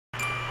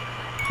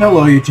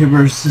Hello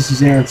YouTubers, this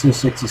is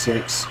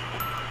Aaron266,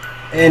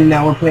 and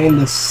now we're playing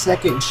the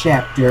second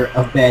chapter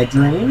of Bad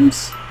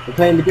Dreams. We're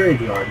playing the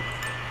Graveyard.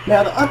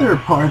 Now the other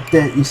part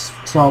that you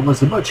saw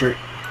was the Butcher.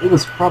 It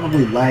was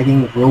probably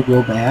lagging real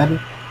bad,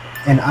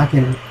 and I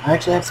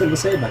actually have something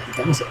to say about it.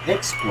 That was an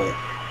exploit.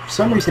 For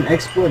some reason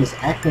exploit is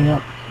acting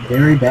up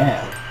very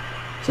bad.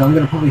 So I'm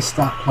going to probably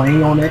stop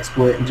playing on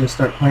exploit and just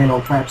start playing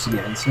on traps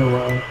again. So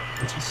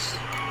let's just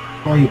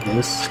play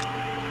this.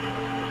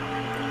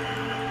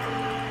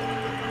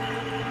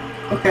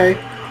 Okay.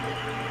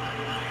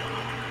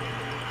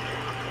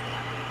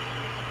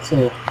 So,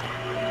 it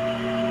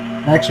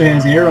actually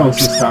has arrows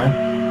this time.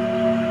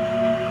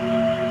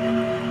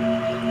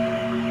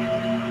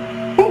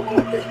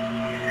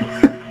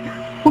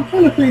 What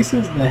kind of face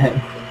is that?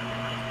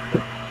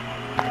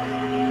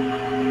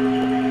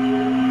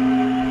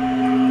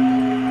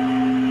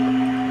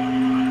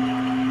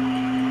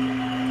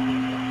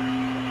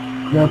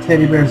 No,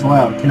 teddy bear's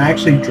loud. Can I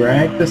actually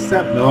drag this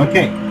step? No, I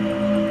can't.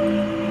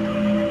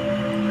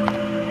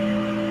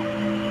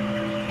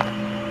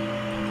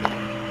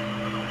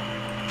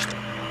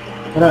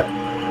 But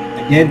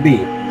again,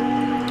 B.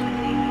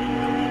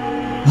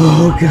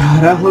 Oh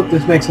god, I hope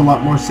this makes a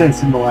lot more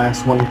sense than the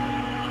last one.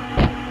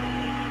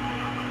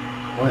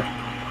 What?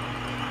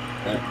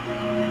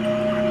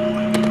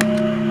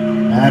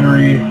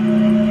 Battery.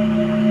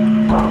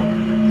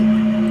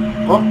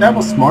 Well, that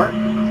was smart.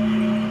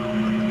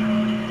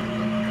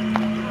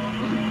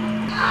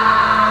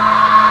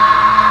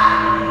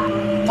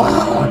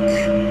 Fuck.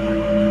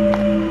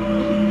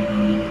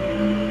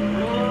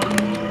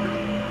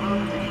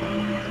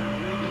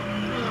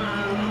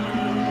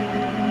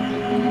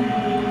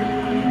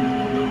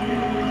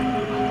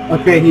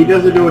 Okay, he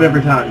doesn't do it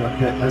every time.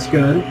 Okay, that's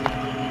good.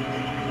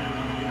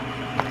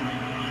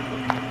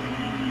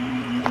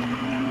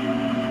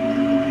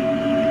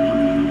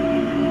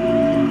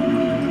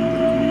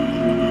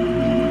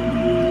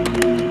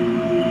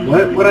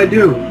 What'd I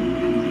do?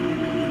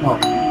 Oh.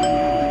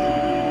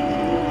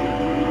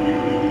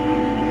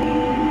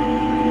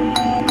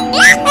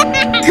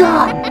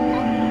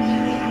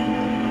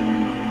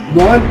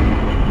 God!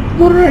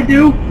 What did I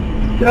do?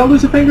 Did I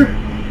lose a finger?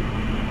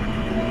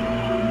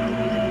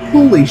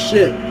 Holy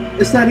shit,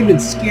 it's not even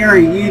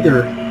scary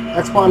either.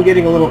 That's why I'm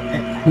getting a little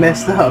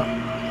messed up.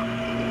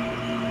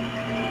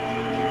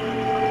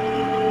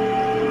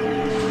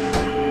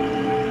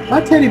 My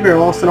teddy bear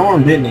lost an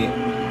arm, didn't he?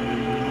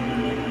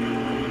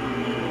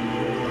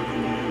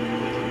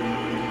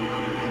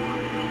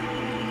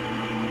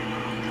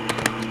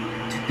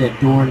 Take that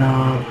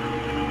doorknob.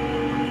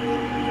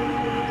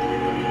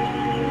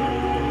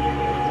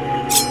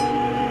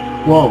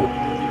 Whoa.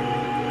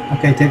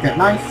 Okay, take that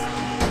knife.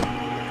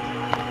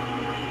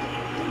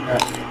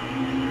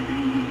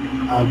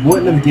 I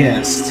wouldn't have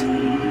guessed.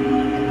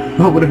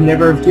 I would have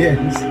never have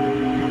guessed.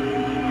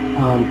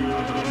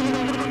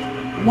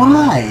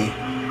 Why?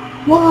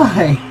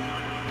 Why?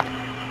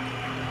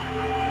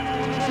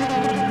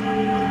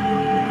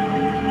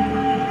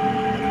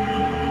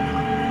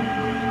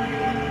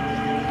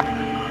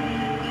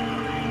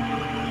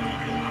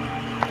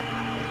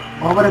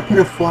 Why would I put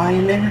a fly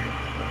in there?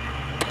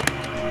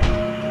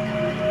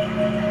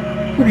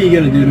 What are you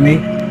gonna do to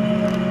me?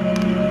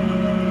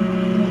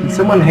 Did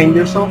someone hang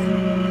themselves?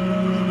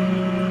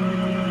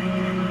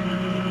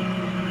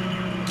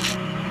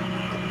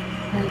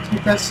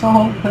 Keep that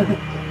song.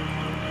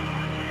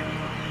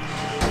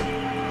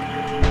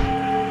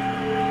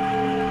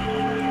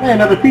 Hey,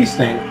 another peace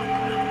thing.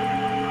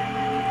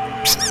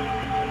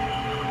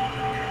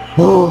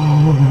 Oh.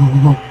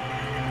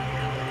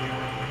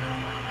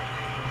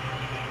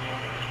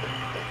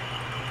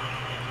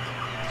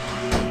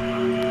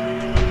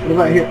 What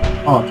about here?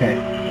 Oh, okay.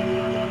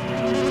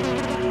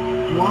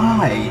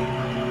 Why?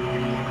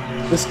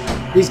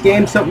 These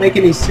games don't make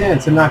any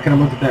sense. I'm not gonna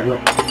look at that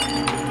real.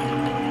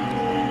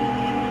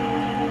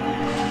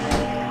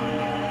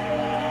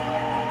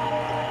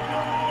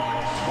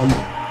 I'm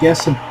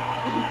guessing.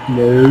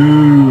 No.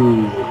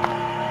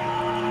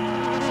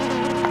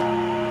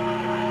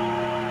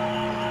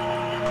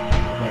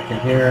 Back in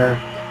here.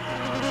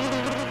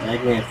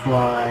 Magnet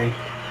fly.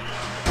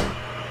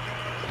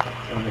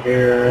 Over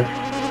here.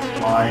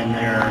 Fly in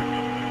there.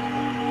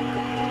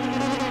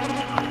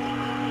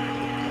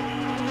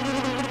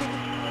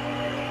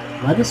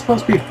 Am I just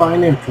supposed to be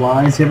finding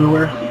flies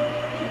everywhere?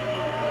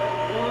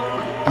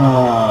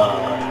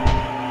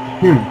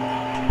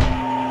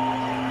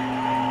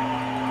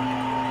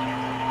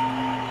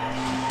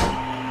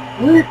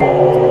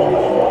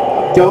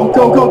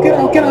 Go, get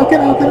out.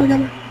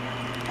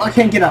 I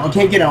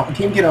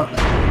can't get out.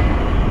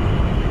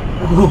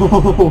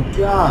 Oh,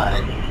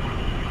 God.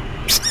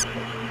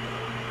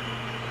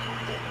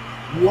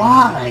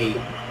 Why?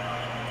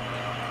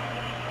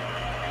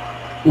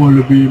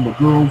 Wanna be my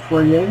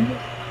girlfriend?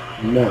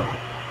 No.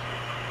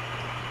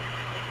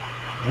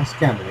 That's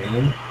kind of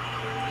mean.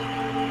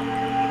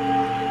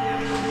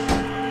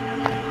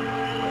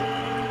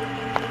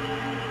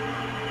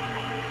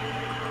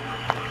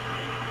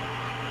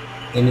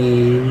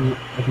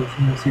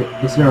 Anything else here?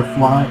 Is there a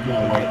fly? No,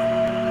 wait.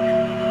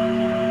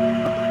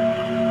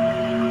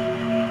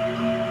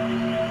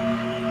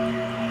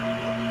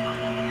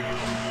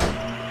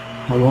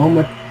 Hello,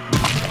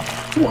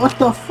 what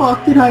the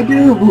fuck did I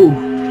do?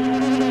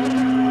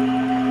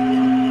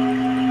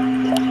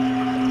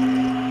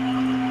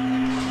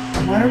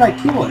 Why did I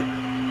kill it?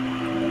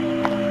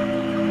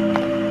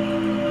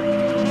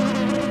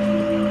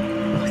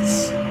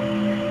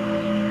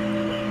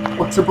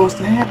 What's supposed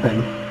to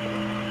happen?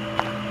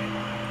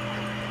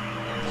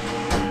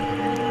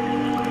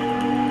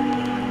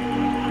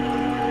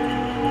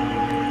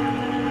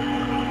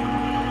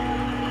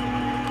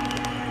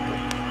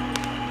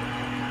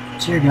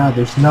 Dear God,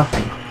 there's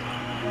nothing.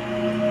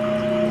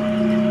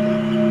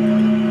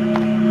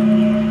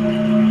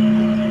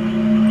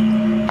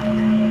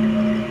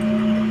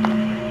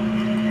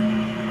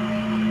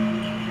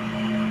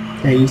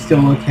 Okay, you still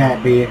look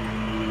happy.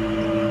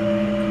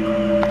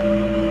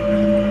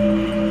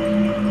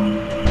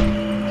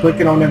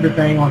 Clicking on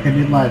everything like I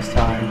did last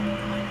time.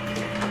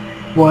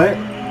 What?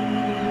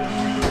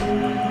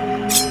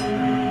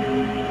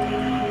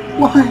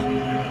 Why?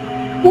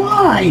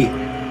 Why?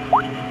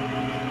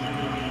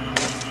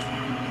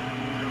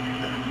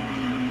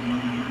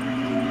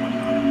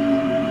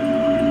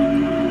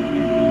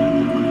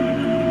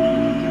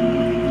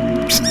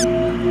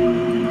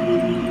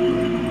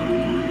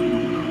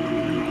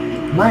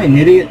 Am I an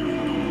idiot?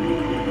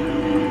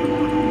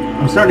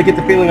 I'm starting to get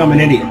the feeling I'm an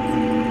idiot.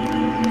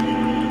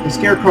 The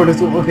scarecrow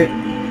doesn't look at...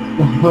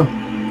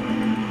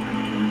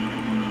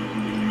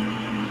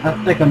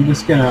 I think I'm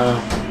just gonna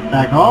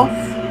back off.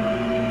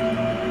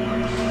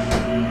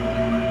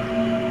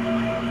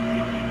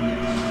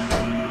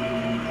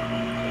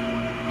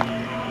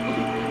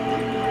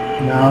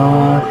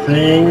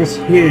 Nothing's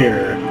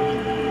here.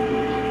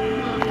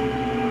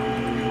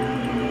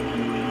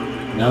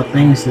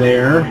 Nothing's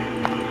there.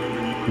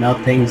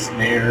 Nothing's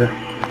there.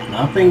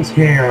 Nothing's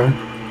here.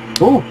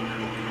 Oh!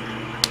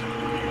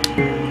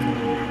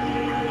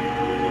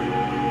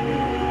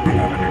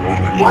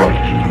 What?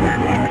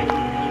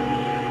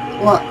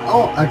 What?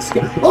 Oh, I'm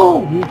scared.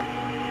 Oh!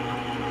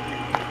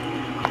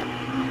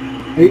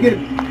 Are you gonna...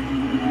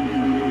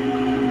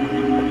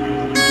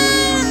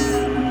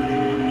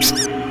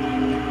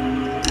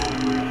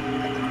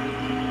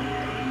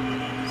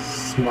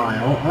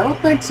 Smile? I don't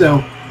think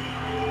so.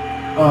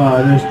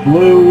 There's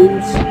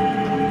blues.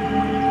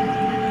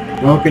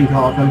 Broken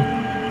coffin.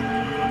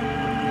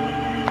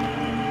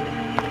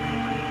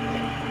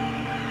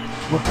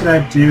 What could I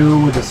do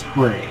with a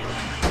spring?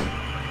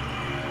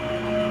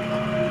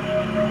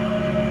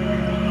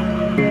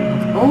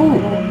 Oh!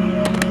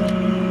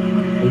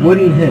 A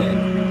wooden head.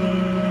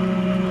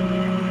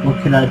 What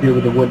could I do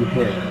with a wooden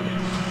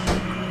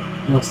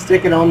head? We'll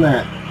stick it on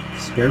that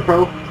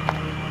scarecrow.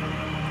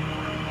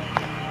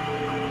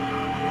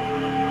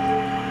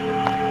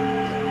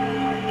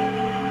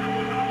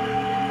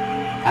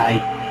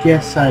 I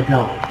guess I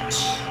don't.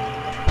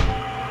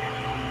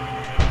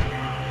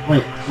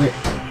 Wait.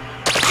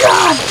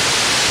 God!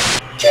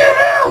 Get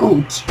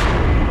out!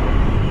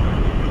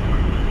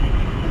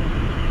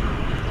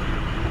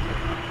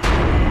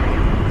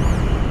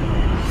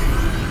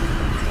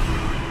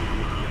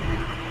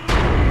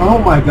 Oh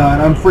my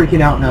God, I'm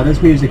freaking out now.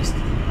 This music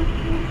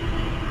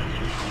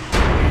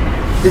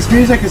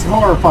is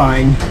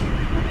horrifying.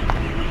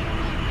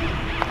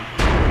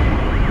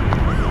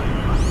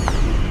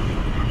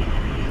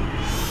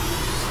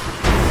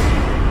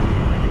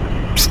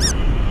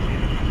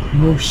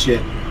 Oh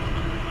shit.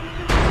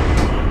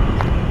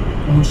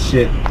 Oh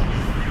shit.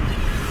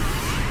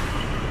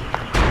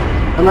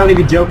 I'm not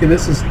even joking,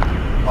 this is...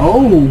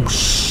 Oh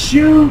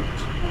shoot!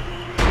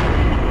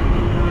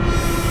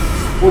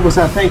 What was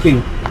I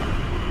thinking?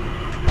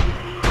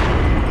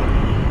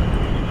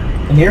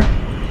 In here?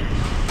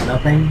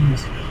 Nothing?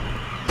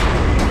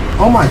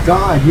 Oh my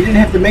God, you didn't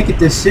have to make it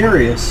this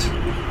serious.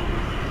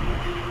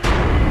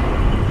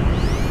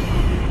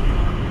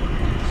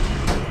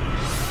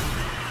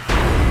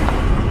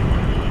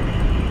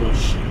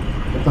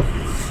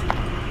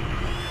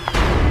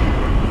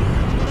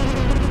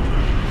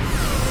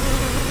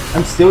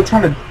 I'm still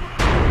trying to...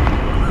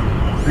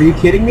 Are you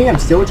kidding me? I'm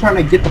still trying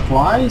to get the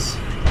flies?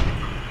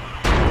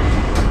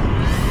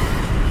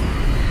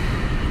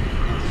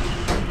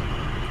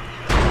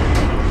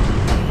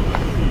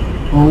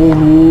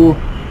 Oh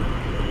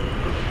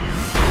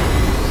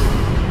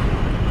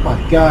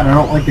my God, I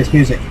don't like this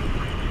music.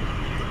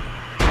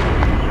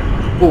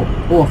 Oh,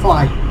 a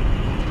fly.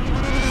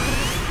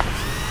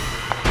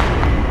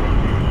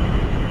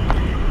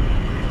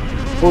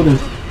 Oh,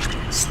 there's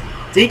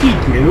sticky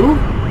goo?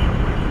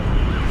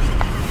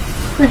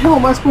 What the hell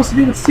am I supposed to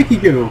do with sticky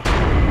goo?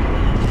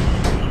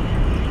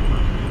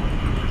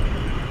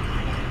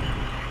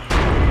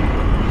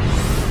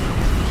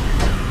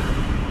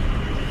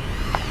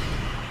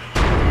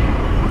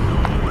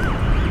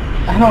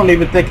 I don't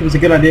even think it was a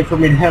good idea for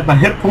me to have my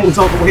headphones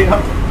all the way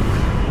up.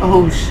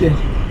 Oh shit.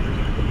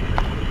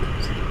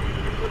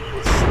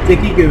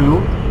 Sticky goo.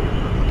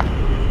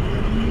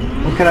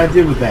 What can I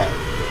do with that?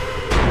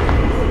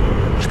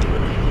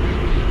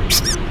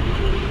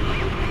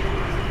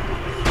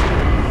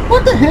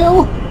 What the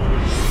hell?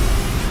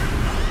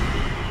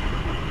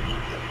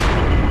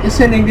 This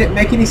ending didn't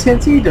make any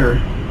sense either.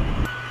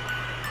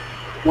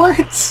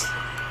 What?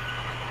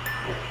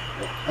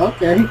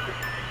 Okay.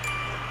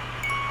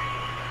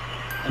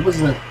 It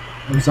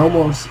was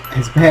almost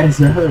as bad as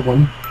the other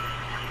one.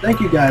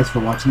 Thank you guys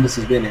for watching. This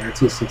has been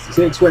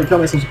Air266. Rate,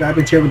 comment, subscribe,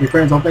 and share with your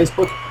friends on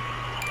Facebook.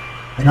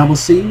 And I will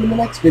see you in the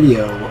next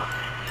video.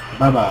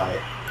 Bye-bye.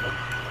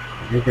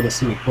 You're gonna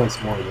see me play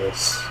some more of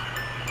this.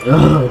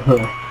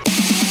 Ugh.